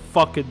whatever the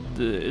fuck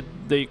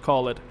they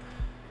call it.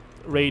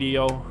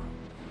 Radio.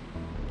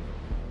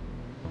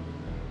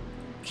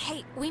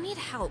 Hey, we need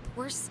help.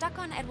 We're stuck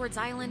on Edwards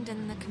Island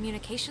in the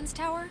communications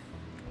tower.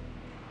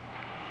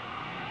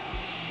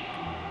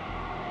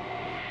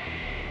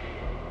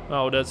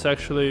 Oh, that's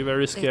actually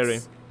very scary.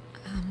 It's,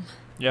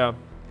 Yeah,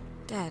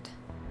 dead.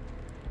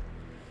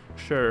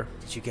 sure.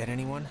 Did you get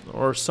anyone?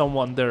 Or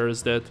someone there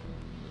is dead.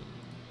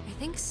 I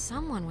think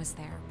someone was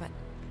there, but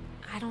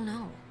I don't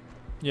know.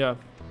 Yeah.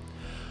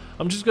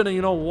 I'm just gonna,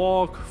 you know,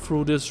 walk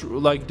through this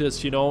like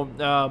this, you know.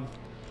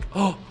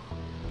 Oh,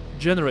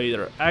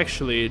 generator.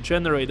 Actually,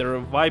 generator,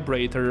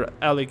 vibrator,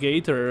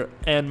 alligator,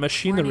 and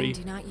machinery. Warning,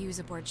 do not use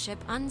aboard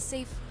ship.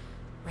 Unsafe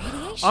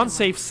radiation.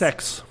 Unsafe levels.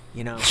 sex.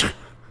 You know,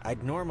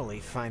 I'd normally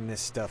find this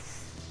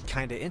stuff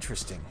kind of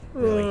interesting,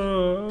 really.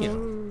 You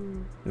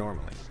know,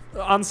 normally.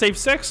 Unsafe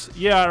sex?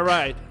 Yeah,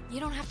 right. You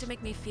don't have to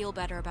make me feel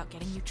better about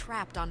getting you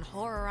trapped on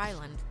Horror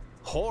Island.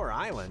 Whore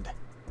Island?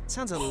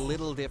 Sounds a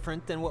little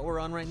different than what we're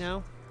on right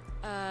now.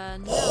 No.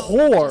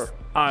 Whore just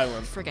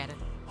Island. Forget it.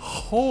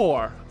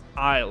 Whore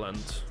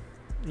Island.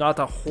 Not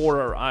a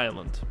horror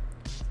island.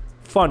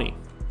 Funny.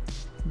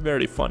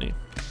 Very funny.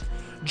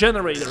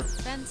 Generator.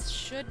 Fence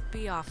should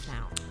be off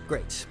now.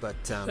 Great, but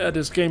Yeah,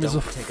 this game is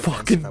don't a take offense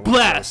fucking if I want to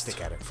blast.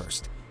 stick at it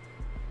first.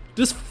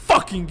 This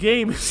fucking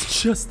game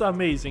is just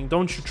amazing.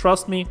 Don't you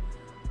trust me?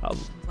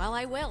 Well,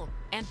 I will,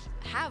 and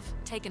have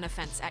taken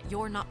offense at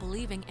your not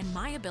believing in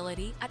my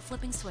ability at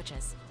flipping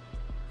switches.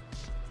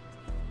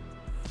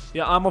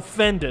 Yeah, I'm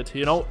offended,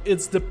 you know?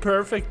 It's the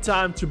perfect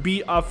time to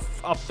be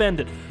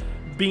offended.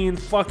 Being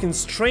fucking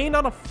strained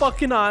on a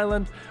fucking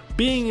island,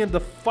 being in the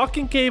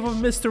fucking cave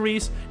of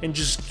mysteries, and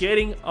just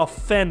getting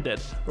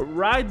offended.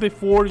 Right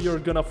before you're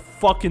gonna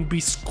fucking be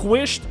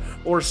squished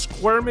or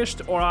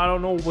squirmished, or I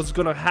don't know what's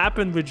gonna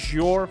happen with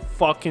your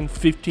fucking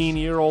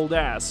 15-year-old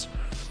ass.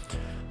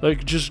 Like,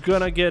 you're just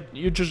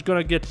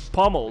gonna get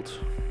pummeled.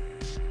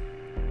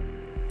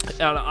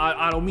 And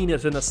I don't mean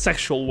it in a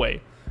sexual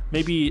way.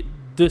 Maybe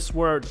this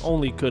word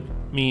only could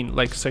mean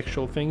like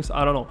sexual things.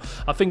 I don't know.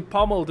 I think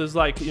pummeled is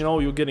like, you know,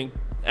 you're getting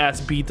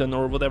ass beaten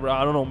or whatever.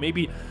 I don't know.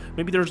 Maybe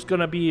there's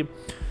gonna be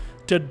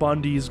Ted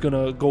Bundy's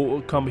gonna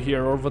come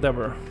here or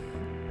whatever.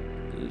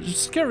 It's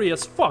scary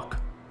as fuck.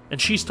 And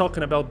she's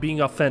talking about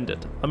being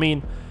offended. I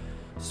mean,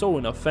 so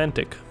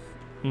inauthentic.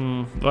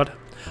 What?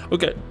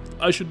 Okay,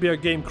 I should be a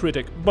game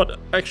critic, but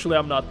actually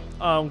I'm not.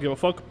 I don't give a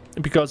fuck.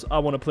 because I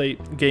want to play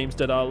games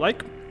that I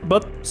like.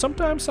 But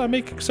sometimes I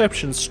make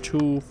exceptions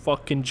to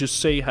fucking just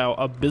say how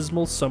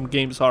abysmal some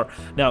games are.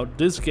 Now,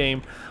 this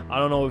game, I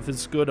don't know if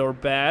it's good or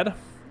bad.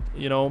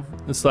 You know,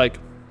 it's like,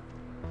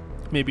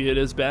 maybe it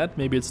is bad,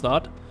 maybe it's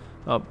not.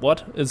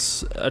 What?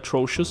 It's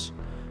atrocious.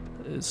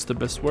 It's the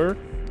best word.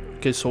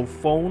 Okay, so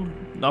phone,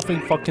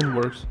 nothing fucking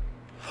works.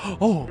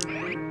 Oh!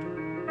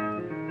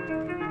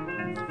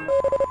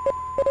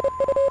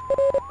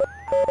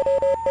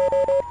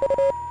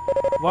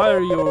 Why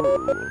are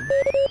you...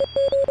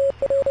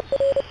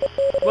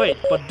 Wait,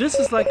 but this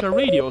is like a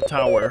radio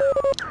tower.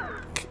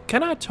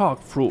 Can I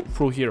talk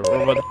through here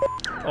or what?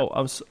 Oh,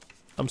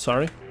 I'm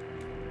sorry.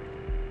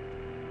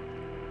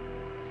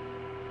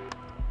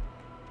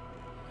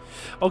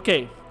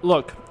 Okay,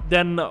 look.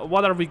 Then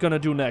what are we gonna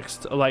do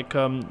next? Like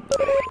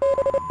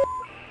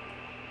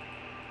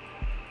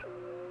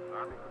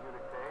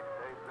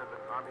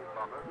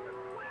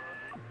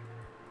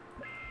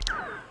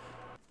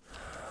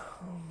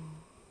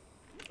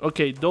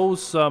okay,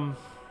 those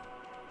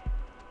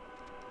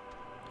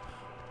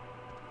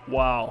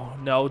wow,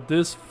 now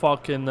this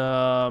fucking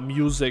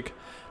music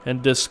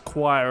and this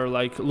choir,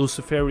 like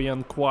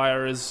Luciferian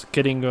choir, is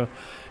getting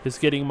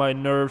my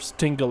nerves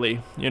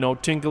tingly. You know,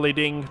 tingly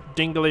ding,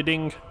 dingly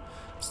ding.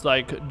 It's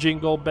like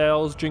jingle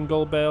bells,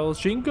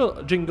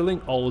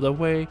 jingling all the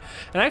way.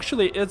 And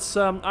actually, it's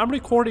I'm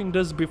recording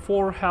this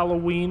before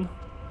Halloween.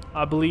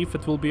 I believe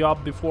it will be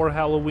up before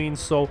Halloween,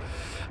 so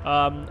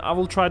I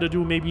will try to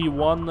do maybe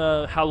one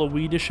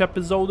Halloweenish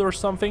episode or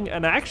something.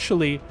 And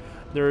actually,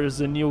 there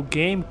is a new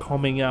game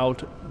coming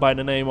out by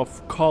the name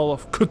of Call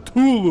of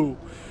Cthulhu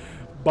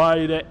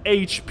by the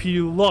H.P.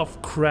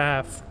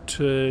 Lovecraft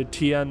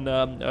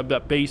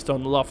TN, based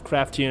on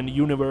Lovecraftian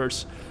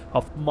universe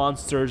of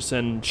monsters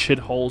and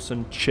shitholes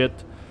and shit,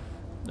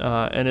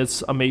 and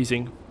it's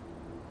amazing,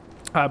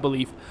 I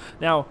believe.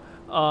 Now,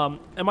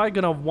 am I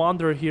gonna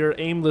wander here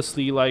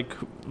aimlessly like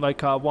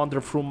I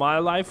wander through my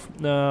life?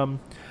 I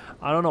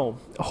don't know.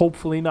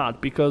 Hopefully not,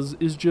 because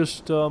it's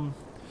just we're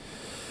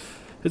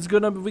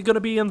gonna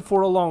be in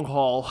for a long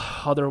haul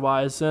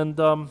otherwise. And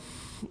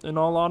in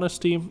all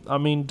honesty, I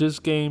mean, this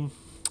game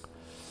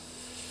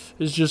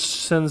is just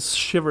sends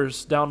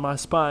shivers down my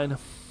spine.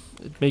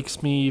 It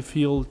makes me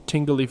feel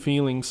tingly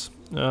feelings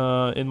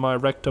in my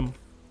rectum.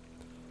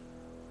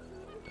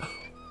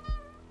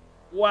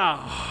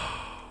 Wow,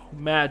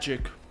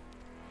 magic.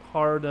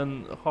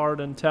 Hardened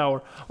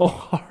Tower. Oh,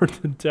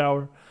 Hardened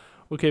Tower.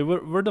 Okay,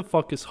 where the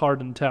fuck is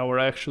Hardened Tower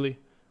actually?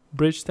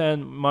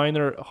 Bridgestand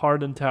Minor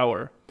Hardened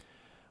Tower.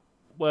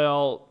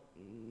 Well,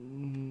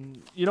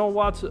 you know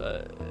what?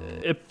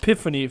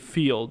 Epiphany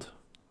Field.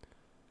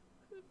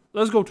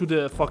 Let's go to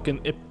the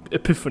fucking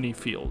Epiphany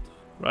Field,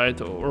 right?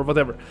 Or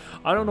whatever.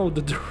 I don't know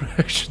the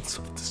directions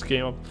of this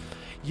game.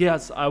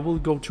 Yes, I will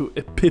go to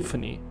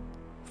Epiphany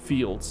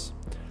Fields.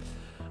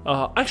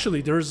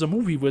 Actually, there is a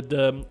movie with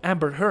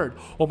Amber Heard.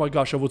 Oh my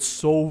gosh, I would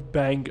so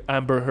bang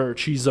Amber Heard.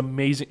 She's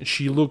amazing.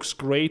 She looks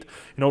great.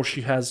 You know,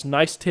 she has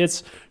nice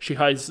tits. She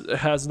has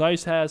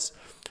nice ass.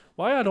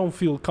 Why I don't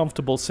feel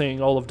comfortable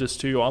saying all of this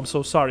to you? I'm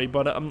so sorry,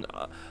 but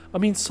I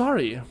mean,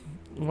 sorry.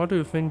 What do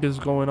you think is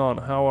going on?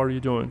 How are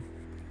you doing?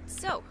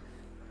 So,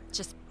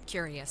 just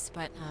curious,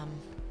 but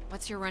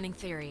what's your running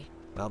theory?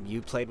 Well,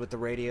 you played with the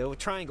radio, a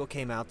triangle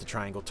came out, the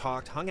triangle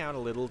talked, hung out a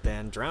little,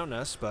 then drowned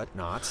us, but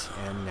not,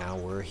 and now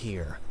we're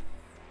here.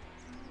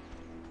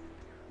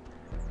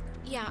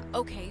 Yeah,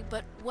 okay,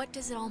 but what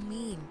does it all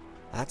mean?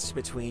 That's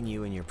between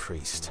you and your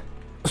priest.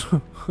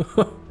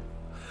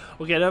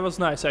 Okay, that was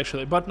nice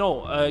actually, but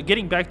no,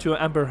 getting back to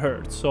Amber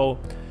Heard. So,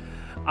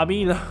 I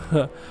mean,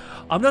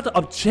 I'm not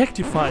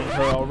objectifying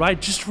her,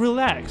 alright? Just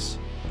relax.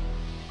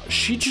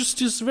 She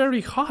just is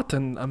very hot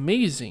and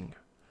amazing.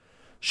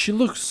 She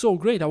looks so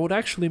great. I would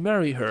actually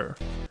marry her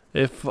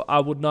if I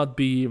would not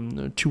be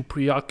too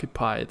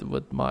preoccupied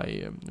with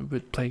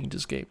with playing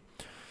this game.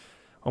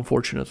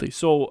 Unfortunately.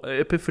 So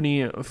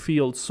Epiphany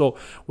Field. So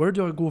where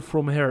do I go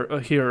from here?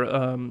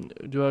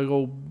 Do I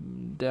go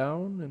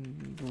down?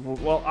 And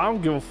well, I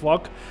don't give a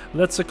fuck.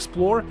 Let's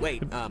explore.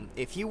 Wait,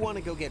 if you want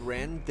to go get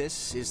Ren,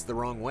 this is the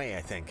wrong way,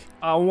 I think.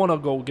 I want to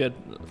go get.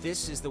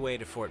 This is the way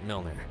to Fort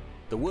Milner.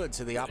 The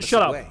woods are the opposite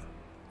Shut up. way.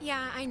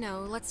 Yeah, I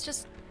know. Let's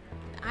just,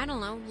 I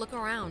don't know, look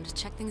around,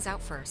 check things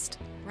out first.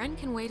 Ren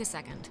can wait a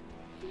second.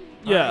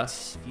 Yeah. Right,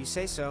 if you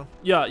say so.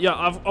 Yeah,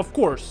 of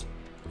course.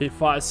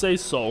 If I say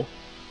so.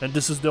 And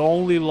this is the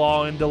only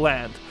law in the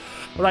land.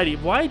 Alrighty,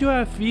 why do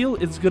I feel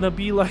it's gonna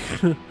be like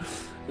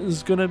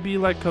it's gonna be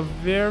like a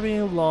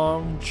very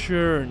long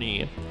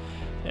journey?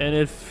 And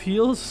it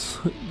feels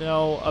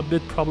now a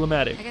bit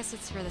problematic. I guess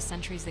it's for the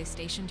sentries they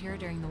stationed here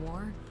during the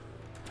war.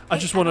 I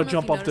just want to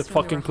jump off the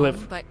fucking cliff.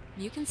 Home, but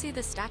you can see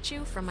the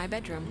statue from my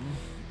bedroom.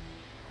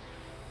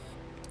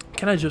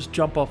 Can I just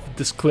jump off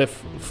this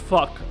cliff?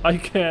 Fuck, I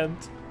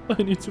can't.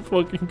 I need to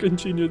fucking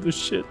continue this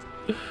shit.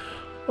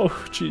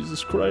 Oh,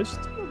 Jesus Christ.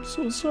 I'm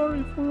so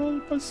sorry for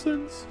all my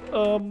sins.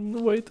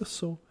 Wait,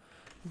 so...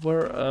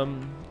 Where,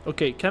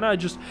 okay, can I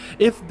just...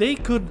 If they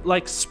could,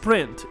 like,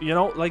 sprint, you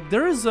know? Like,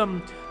 there is,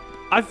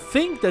 I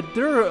think that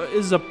there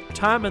is a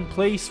time and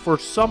place for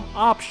some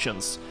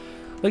options.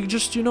 Like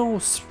just, you know,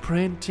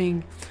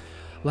 sprinting.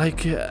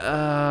 Like,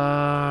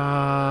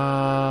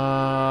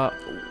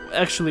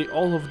 actually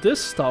all of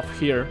this stuff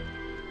here,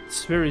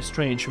 it's very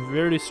strange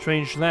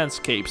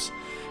landscapes.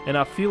 And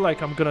I feel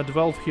like I'm gonna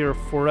dwell here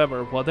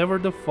forever, whatever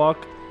the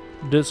fuck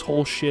this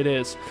whole shit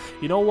is.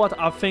 You know what,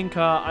 I think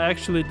I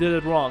actually did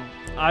it wrong.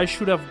 I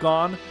should have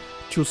gone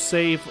to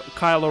save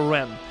Kylo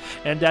Ren,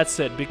 and that's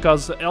it,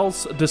 because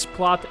else this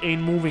plot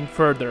ain't moving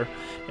further.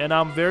 And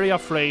I'm very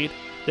afraid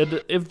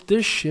that if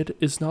this shit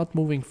is not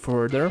moving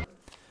further,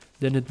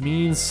 then it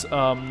means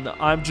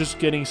I'm just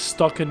getting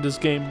stuck in this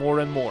game more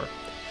and more.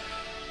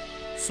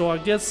 So I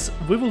guess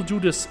we will do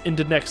this in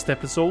the next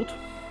episode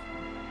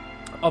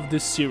of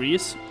this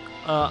series.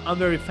 I'm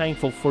very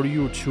thankful for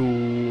you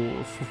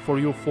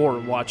for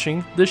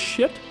watching this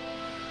shit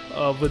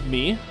with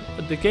me.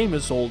 The game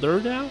is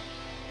older now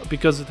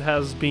because it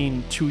has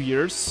been 2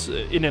 years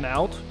in and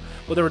out.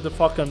 Whatever the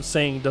fuck I'm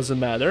saying doesn't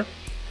matter.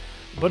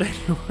 But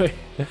anyway,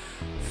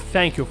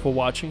 thank you for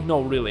watching.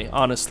 No, really,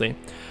 honestly.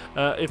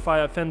 If I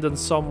offended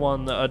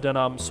someone, then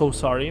I'm so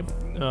sorry.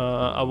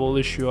 I will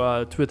issue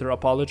a Twitter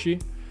apology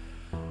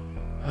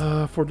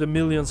for the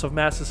millions of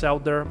masses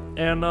out there.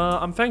 And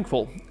I'm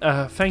thankful.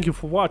 Thank you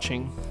for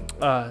watching.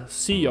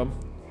 See you.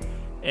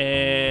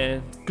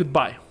 And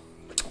goodbye.